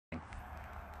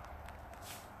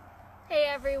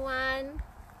everyone.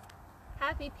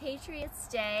 Happy Patriots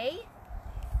Day.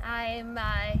 I'm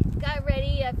got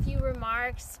ready a few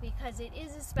remarks because it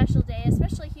is a special day,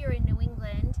 especially here in New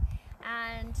England.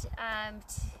 And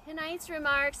tonight's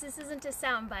remarks, this isn't a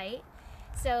soundbite,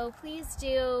 so please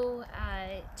do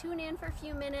tune in for a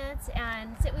few minutes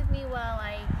and stay with me while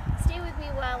I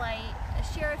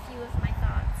share a few of my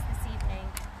thoughts this evening.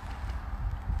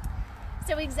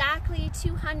 So exactly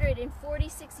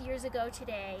 246 years ago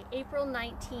today, April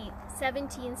 19th,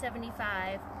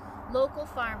 1775, local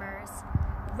farmers,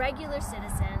 regular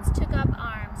citizens, took up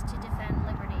arms to defend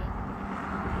liberty.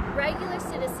 Regular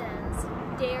citizens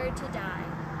dared to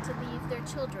die to leave their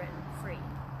children free.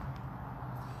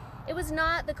 It was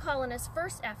not the colonists'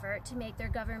 first effort to make their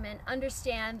government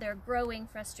understand their growing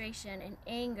frustration and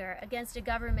anger against a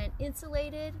government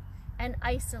insulated and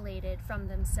isolated from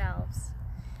themselves.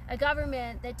 A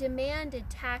government that demanded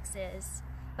taxes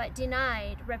but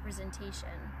denied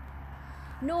representation.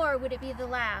 Nor would it be the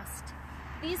last.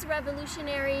 These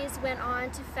revolutionaries went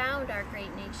on to found our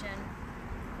great nation,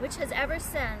 which has ever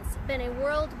since been a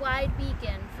worldwide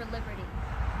beacon for liberty.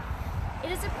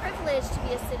 It is a privilege to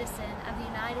be a citizen of the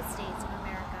United States of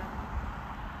America.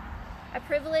 A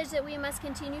privilege that we must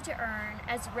continue to earn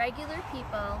as regular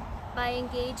people by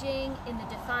engaging in the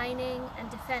defining and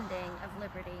defending of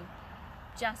liberty,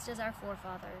 just as our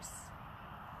forefathers.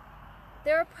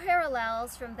 There are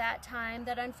parallels from that time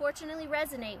that unfortunately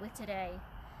resonate with today.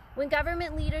 When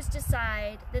government leaders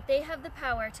decide that they have the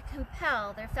power to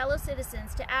compel their fellow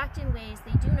citizens to act in ways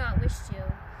they do not wish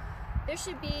to, there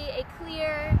should be a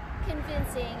clear,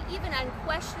 convincing, even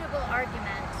unquestionable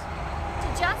argument to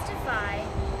justify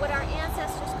what our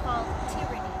ancestors called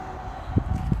tyranny.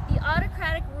 The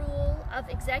autocratic rule of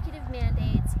executive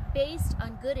mandates based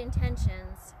on good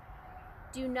intentions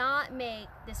do not make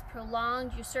this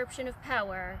prolonged usurpation of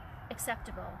power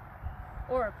acceptable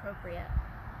or appropriate.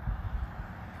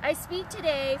 I speak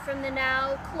today from the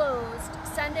now closed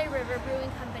Sunday River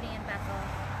Brewing Company in Bethel.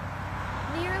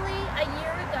 Nearly a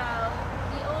year ago,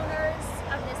 the owners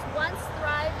of this once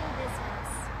thriving business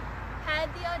had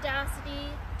the audacity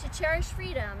to cherish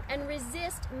freedom and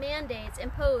resist mandates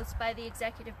imposed by the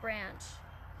executive branch.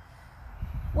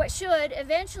 What should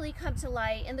eventually come to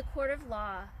light in the court of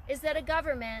law is that a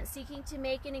government seeking to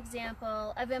make an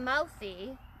example of a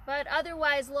mouthy but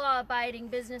otherwise law-abiding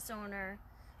business owner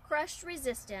crushed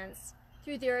resistance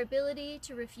through their ability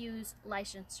to refuse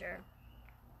licensure.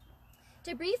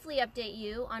 To briefly update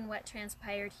you on what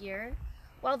transpired here,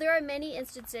 while there are many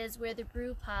instances where the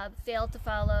brew pub failed to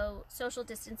follow social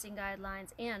distancing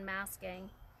guidelines and masking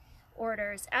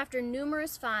orders, after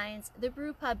numerous fines, the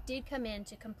brew pub did come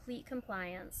into complete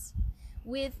compliance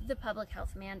with the public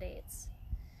health mandates.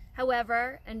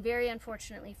 However, and very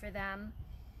unfortunately for them,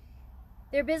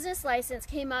 their business license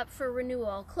came up for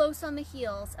renewal close on the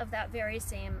heels of that very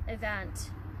same event.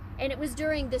 And it was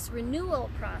during this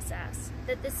renewal process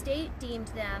that the state deemed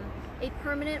them a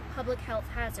permanent public health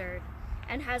hazard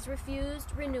and has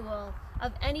refused renewal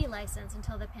of any license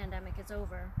until the pandemic is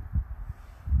over.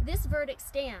 This verdict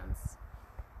stands,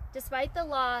 despite the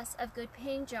loss of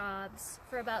good-paying jobs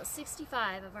for about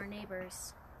 65 of our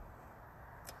neighbors.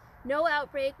 No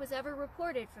outbreak was ever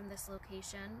reported from this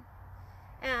location.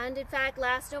 And in fact,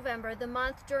 last November, the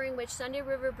month during which Sunday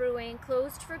River Brewing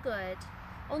closed for good,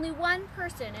 only one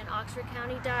person in Oxford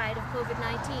County died of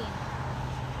COVID-19,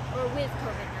 or with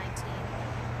COVID-19.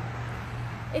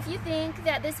 If you think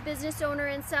that this business owner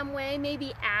in some way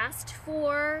maybe asked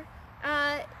for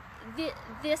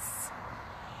this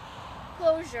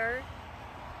closure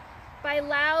by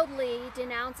loudly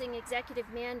denouncing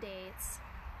executive mandates,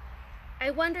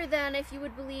 I wonder then if you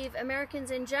would believe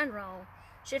Americans in general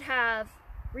should have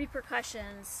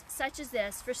repercussions such as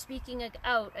this for speaking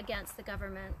out against the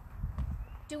government.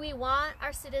 Do we want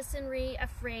our citizenry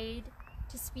afraid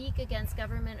to speak against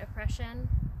government oppression?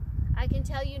 I can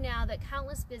tell you now that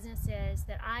countless businesses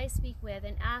that I speak with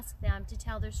and ask them to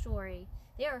tell their story,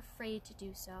 they are afraid to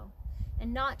do so.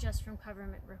 And not just from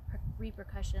government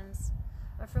repercussions,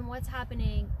 but from what's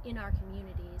happening in our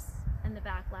communities and the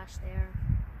backlash there.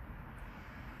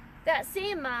 That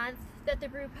same month that the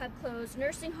brew pub closed,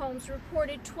 nursing homes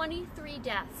reported 23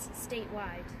 deaths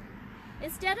statewide.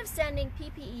 Instead of sending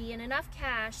PPE and enough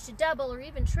cash to double or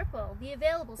even triple the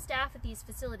available staff at these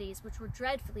facilities, which were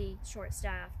dreadfully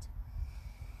short-staffed,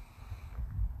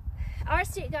 our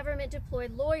state government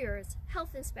deployed lawyers,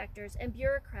 health inspectors, and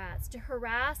bureaucrats to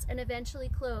harass and eventually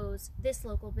close this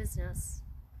local business.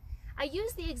 I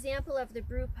use the example of the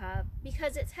brew pub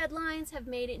because its headlines have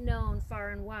made it known far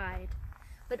and wide.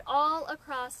 But all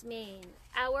across Maine,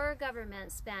 our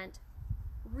government spent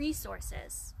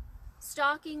resources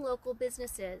stalking local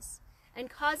businesses, and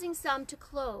causing some to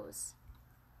close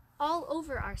all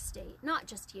over our state, not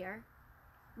just here,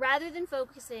 rather than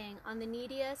focusing on the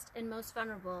neediest and most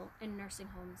vulnerable in nursing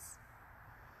homes.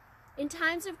 In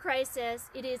times of crisis,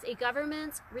 it is a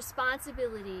government's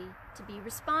responsibility to be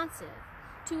responsive,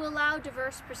 to allow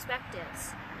diverse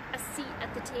perspectives a seat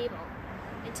at the table,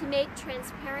 and to make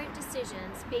transparent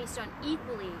decisions based on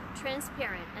equally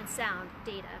transparent and sound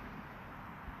data.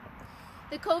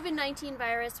 The COVID-19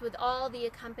 virus, with all the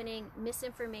accompanying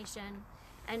misinformation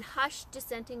and hushed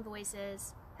dissenting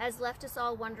voices, has left us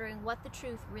all wondering what the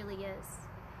truth really is,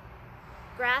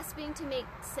 grasping to make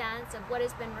sense of what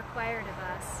has been required of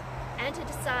us, and to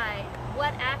decide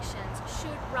what actions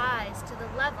should rise to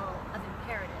the level of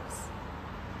imperatives.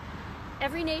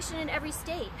 Every nation and every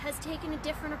state has taken a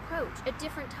different approach at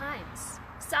different times.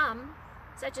 Some,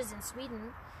 such as in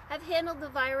Sweden, have handled the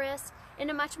virus in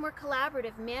a much more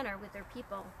collaborative manner with their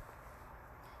people,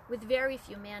 with very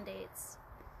few mandates.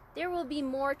 There will be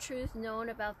more truth known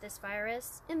about this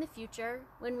virus in the future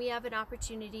when we have an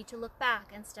opportunity to look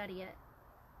back and study it,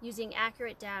 using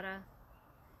accurate data,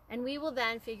 and we will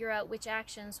then figure out which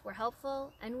actions were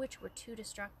helpful and which were too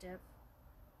destructive.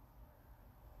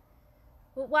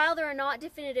 But while there are not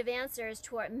definitive answers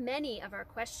to many of our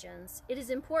questions, it is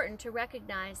important to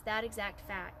recognize that exact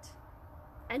fact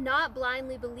and not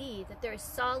blindly believe that there is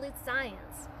solid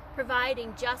science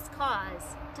providing just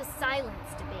cause to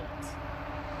silence debate.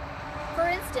 For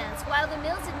instance, while the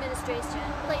Mills administration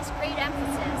placed great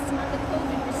emphasis on the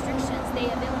COVID restrictions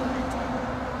they have implemented,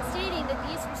 stating that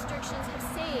these restrictions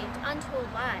have saved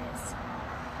untold lives,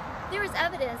 there is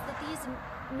evidence that these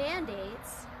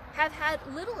mandates have had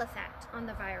little effect on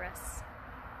the virus.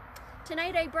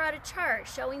 Tonight I brought a chart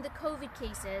showing the COVID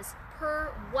cases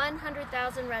per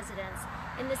 100,000 residents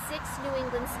in the 6 New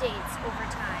England states over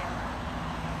time.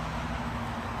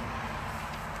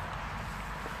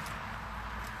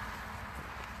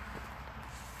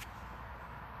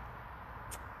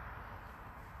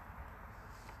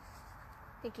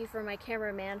 Thank you for my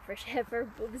cameraman for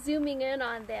zooming in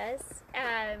on this.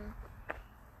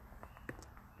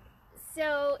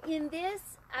 So in this,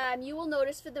 you will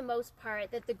notice for the most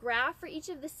part that the graph for each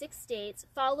of the 6 states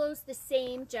follows the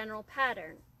same general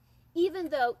pattern, even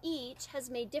though each has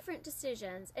made different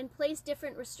decisions and placed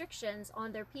different restrictions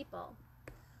on their people.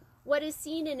 What is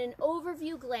seen in an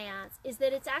overview glance is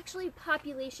that it's actually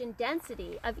population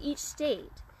density of each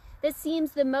state that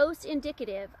seems the most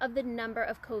indicative of the number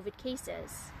of COVID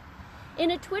cases. In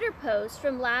a Twitter post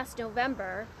from last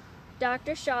November,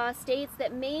 Dr. Shaw states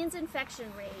that Maine's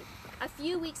infection rate a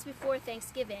few weeks before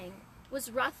Thanksgiving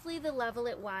was roughly the level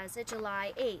it was at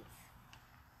July 8th.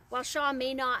 While Shaw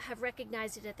may not have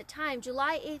recognized it at the time,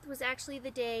 July 8th was actually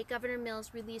the day Governor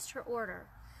Mills released her order,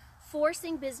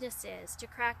 forcing businesses to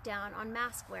crack down on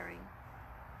mask wearing.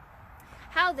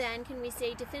 How then can we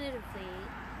say definitively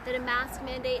that a mask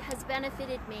mandate has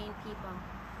benefited Maine people?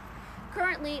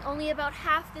 Currently, only about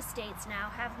half the states now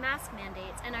have mask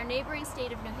mandates, and our neighboring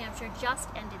state of New Hampshire just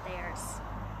ended theirs.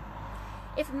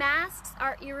 If masks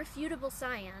are irrefutable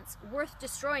science, worth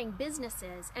destroying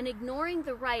businesses and ignoring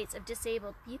the rights of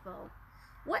disabled people,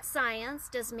 what science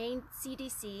does Maine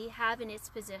CDC have in its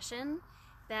possession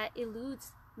that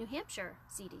eludes New Hampshire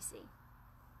CDC?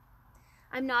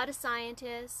 I'm not a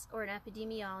scientist or an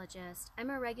epidemiologist. I'm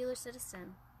a regular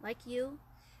citizen, like you,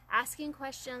 asking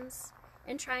questions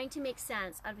and trying to make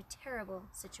sense out of a terrible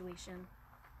situation.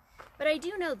 But I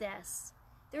do know this: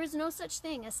 there is no such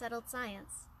thing as settled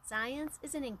science. Science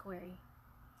is an inquiry.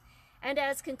 And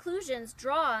as conclusions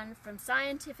drawn from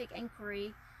scientific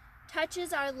inquiry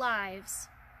touches our lives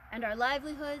and our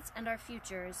livelihoods and our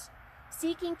futures,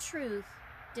 seeking truth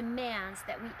demands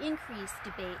that we increase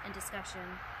debate and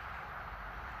discussion.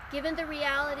 Given the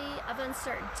reality of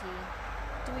uncertainty,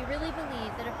 do we really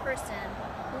believe that a person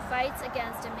who fights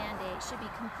against a mandate should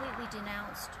be completely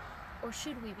denounced, or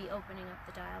should we be opening up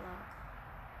the dialogue?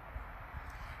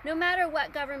 No matter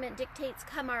what government dictates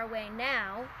come our way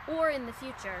now or in the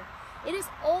future, it is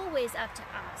always up to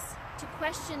us to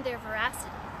question their veracity,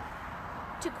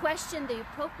 to question the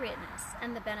appropriateness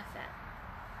and the benefit.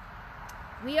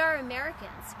 We are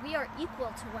Americans. We are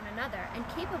equal to one another and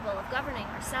capable of governing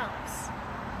ourselves.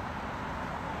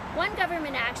 One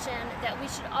government action that we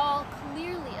should all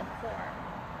clearly abhor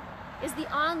is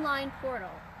the online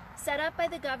portal set up by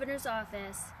the governor's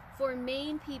office for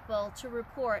Maine people to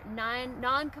report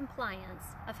non-compliance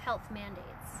of health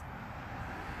mandates.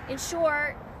 In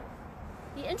short,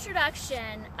 the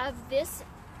introduction of this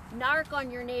Narc on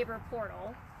Your Neighbor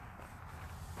portal,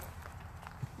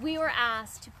 we were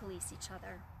asked to police each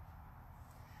other.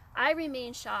 I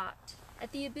remain shocked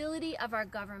at the ability of our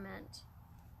government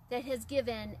that has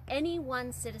given any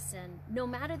one citizen, no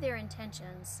matter their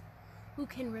intentions, who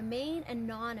can remain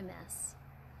anonymous,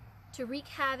 to wreak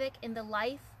havoc in the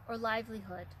life or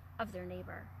livelihood of their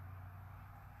neighbor.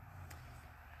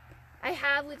 I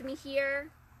have with me here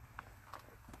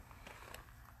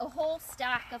a whole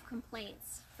stack of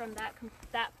complaints from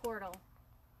that portal.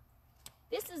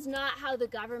 This is not how the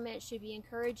government should be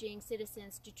encouraging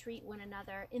citizens to treat one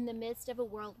another in the midst of a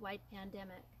worldwide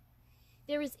pandemic.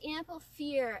 There is ample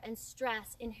fear and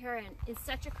stress inherent in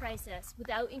such a crisis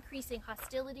without increasing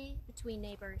hostility between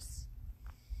neighbors.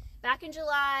 Back in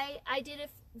July, I did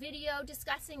a video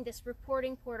discussing this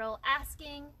reporting portal,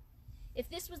 asking if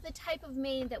this was the type of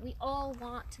Maine that we all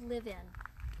want to live in.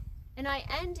 And I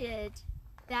ended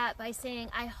that by saying,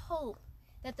 I hope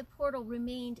that the portal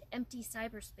remained empty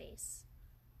cyberspace.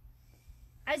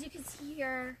 As you can see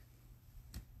here,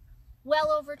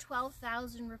 well over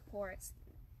 12,000 reports,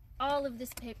 all of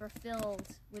this paper filled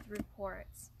with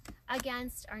reports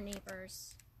against our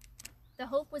neighbors. The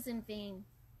hope was in vain.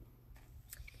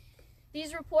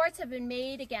 These reports have been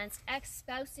made against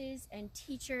ex-spouses and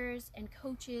teachers and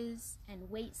coaches and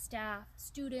wait staff,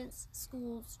 students,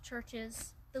 schools,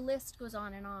 churches. The list goes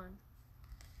on and on.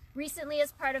 Recently,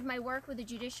 as part of my work with the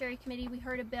Judiciary Committee, we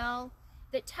heard a bill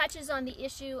that touches on the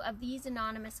issue of these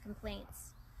anonymous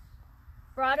complaints,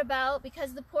 brought about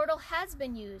because the portal has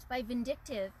been used by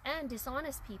vindictive and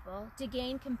dishonest people to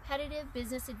gain competitive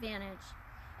business advantage,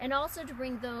 and also to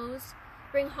bring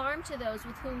harm to those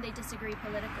with whom they disagree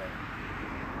politically.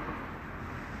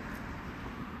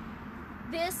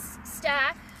 This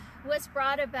stack was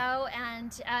brought about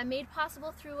and made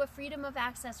possible through a freedom of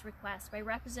access request by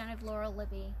Representative Laurel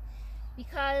Libby,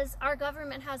 because our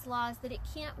government has laws that it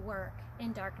can't work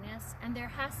in darkness, and there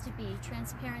has to be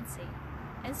transparency.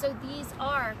 And so these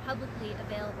are publicly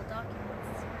available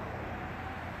documents.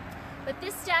 But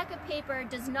this stack of paper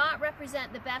does not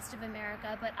represent the best of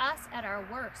America, but us at our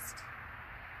worst.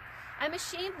 I'm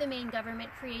ashamed the Maine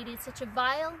government created such a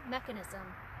vile mechanism,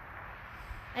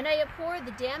 and I abhor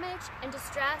the damage and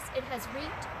distress it has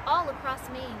wreaked all across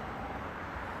Maine.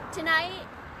 Tonight,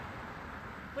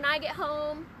 when I get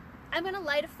home, I'm going to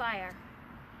light a fire,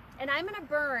 and I'm going to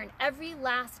burn every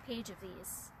last page of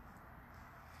these.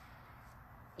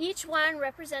 Each one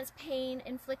represents pain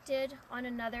inflicted on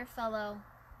another fellow,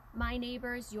 my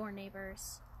neighbors, your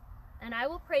neighbors, and I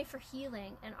will pray for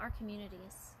healing in our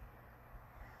communities.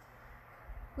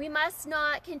 We must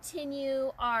not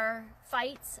continue our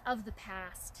fights of the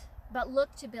past, but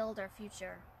look to build our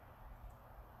future.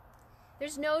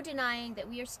 There's no denying that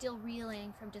we are still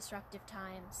reeling from disruptive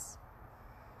times,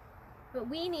 but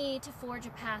we need to forge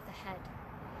a path ahead,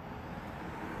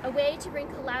 a way to bring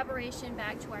collaboration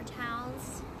back to our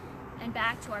towns and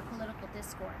back to our political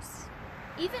discourse.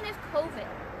 Even if COVID,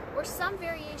 or some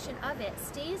variation of it,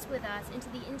 stays with us into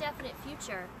the indefinite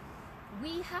future,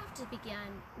 we have to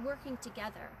begin working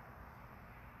together.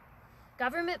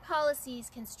 Government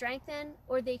policies can strengthen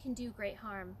or they can do great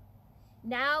harm.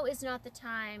 Now is not the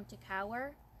time to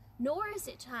cower, nor is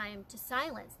it time to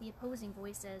silence the opposing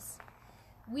voices.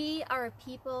 We are a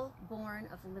people born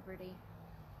of liberty.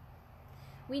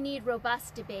 We need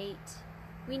robust debate.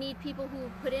 We need people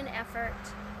who put in effort,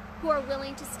 who are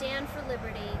willing to stand for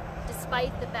liberty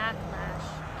despite the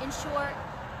backlash. In short,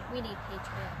 we need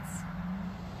patriots.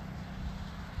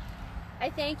 I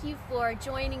thank you for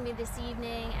joining me this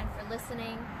evening and for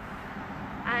listening.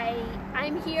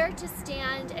 I'm here to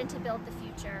stand and to build the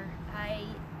future.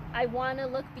 I want to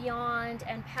look beyond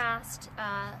and past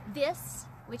this,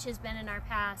 which has been in our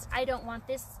past. I don't want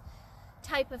this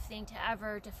type of thing to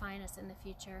ever define us in the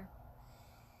future.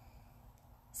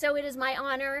 So it is my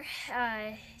honor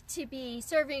to be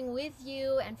serving with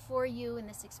you and for you in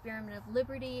this experiment of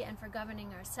liberty and for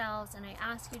governing ourselves, and I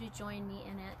ask you to join me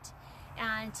in it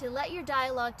and to let your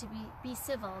dialogue to be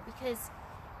civil, because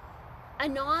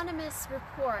anonymous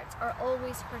reports are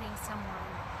always hurting someone,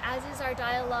 as is our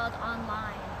dialogue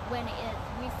online when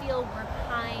we feel we're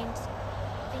behind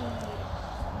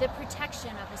the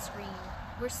protection of a screen.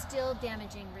 We're still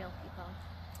damaging real people.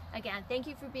 Again, thank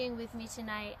you for being with me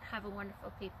tonight. Have a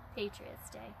wonderful Patriots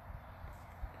Day.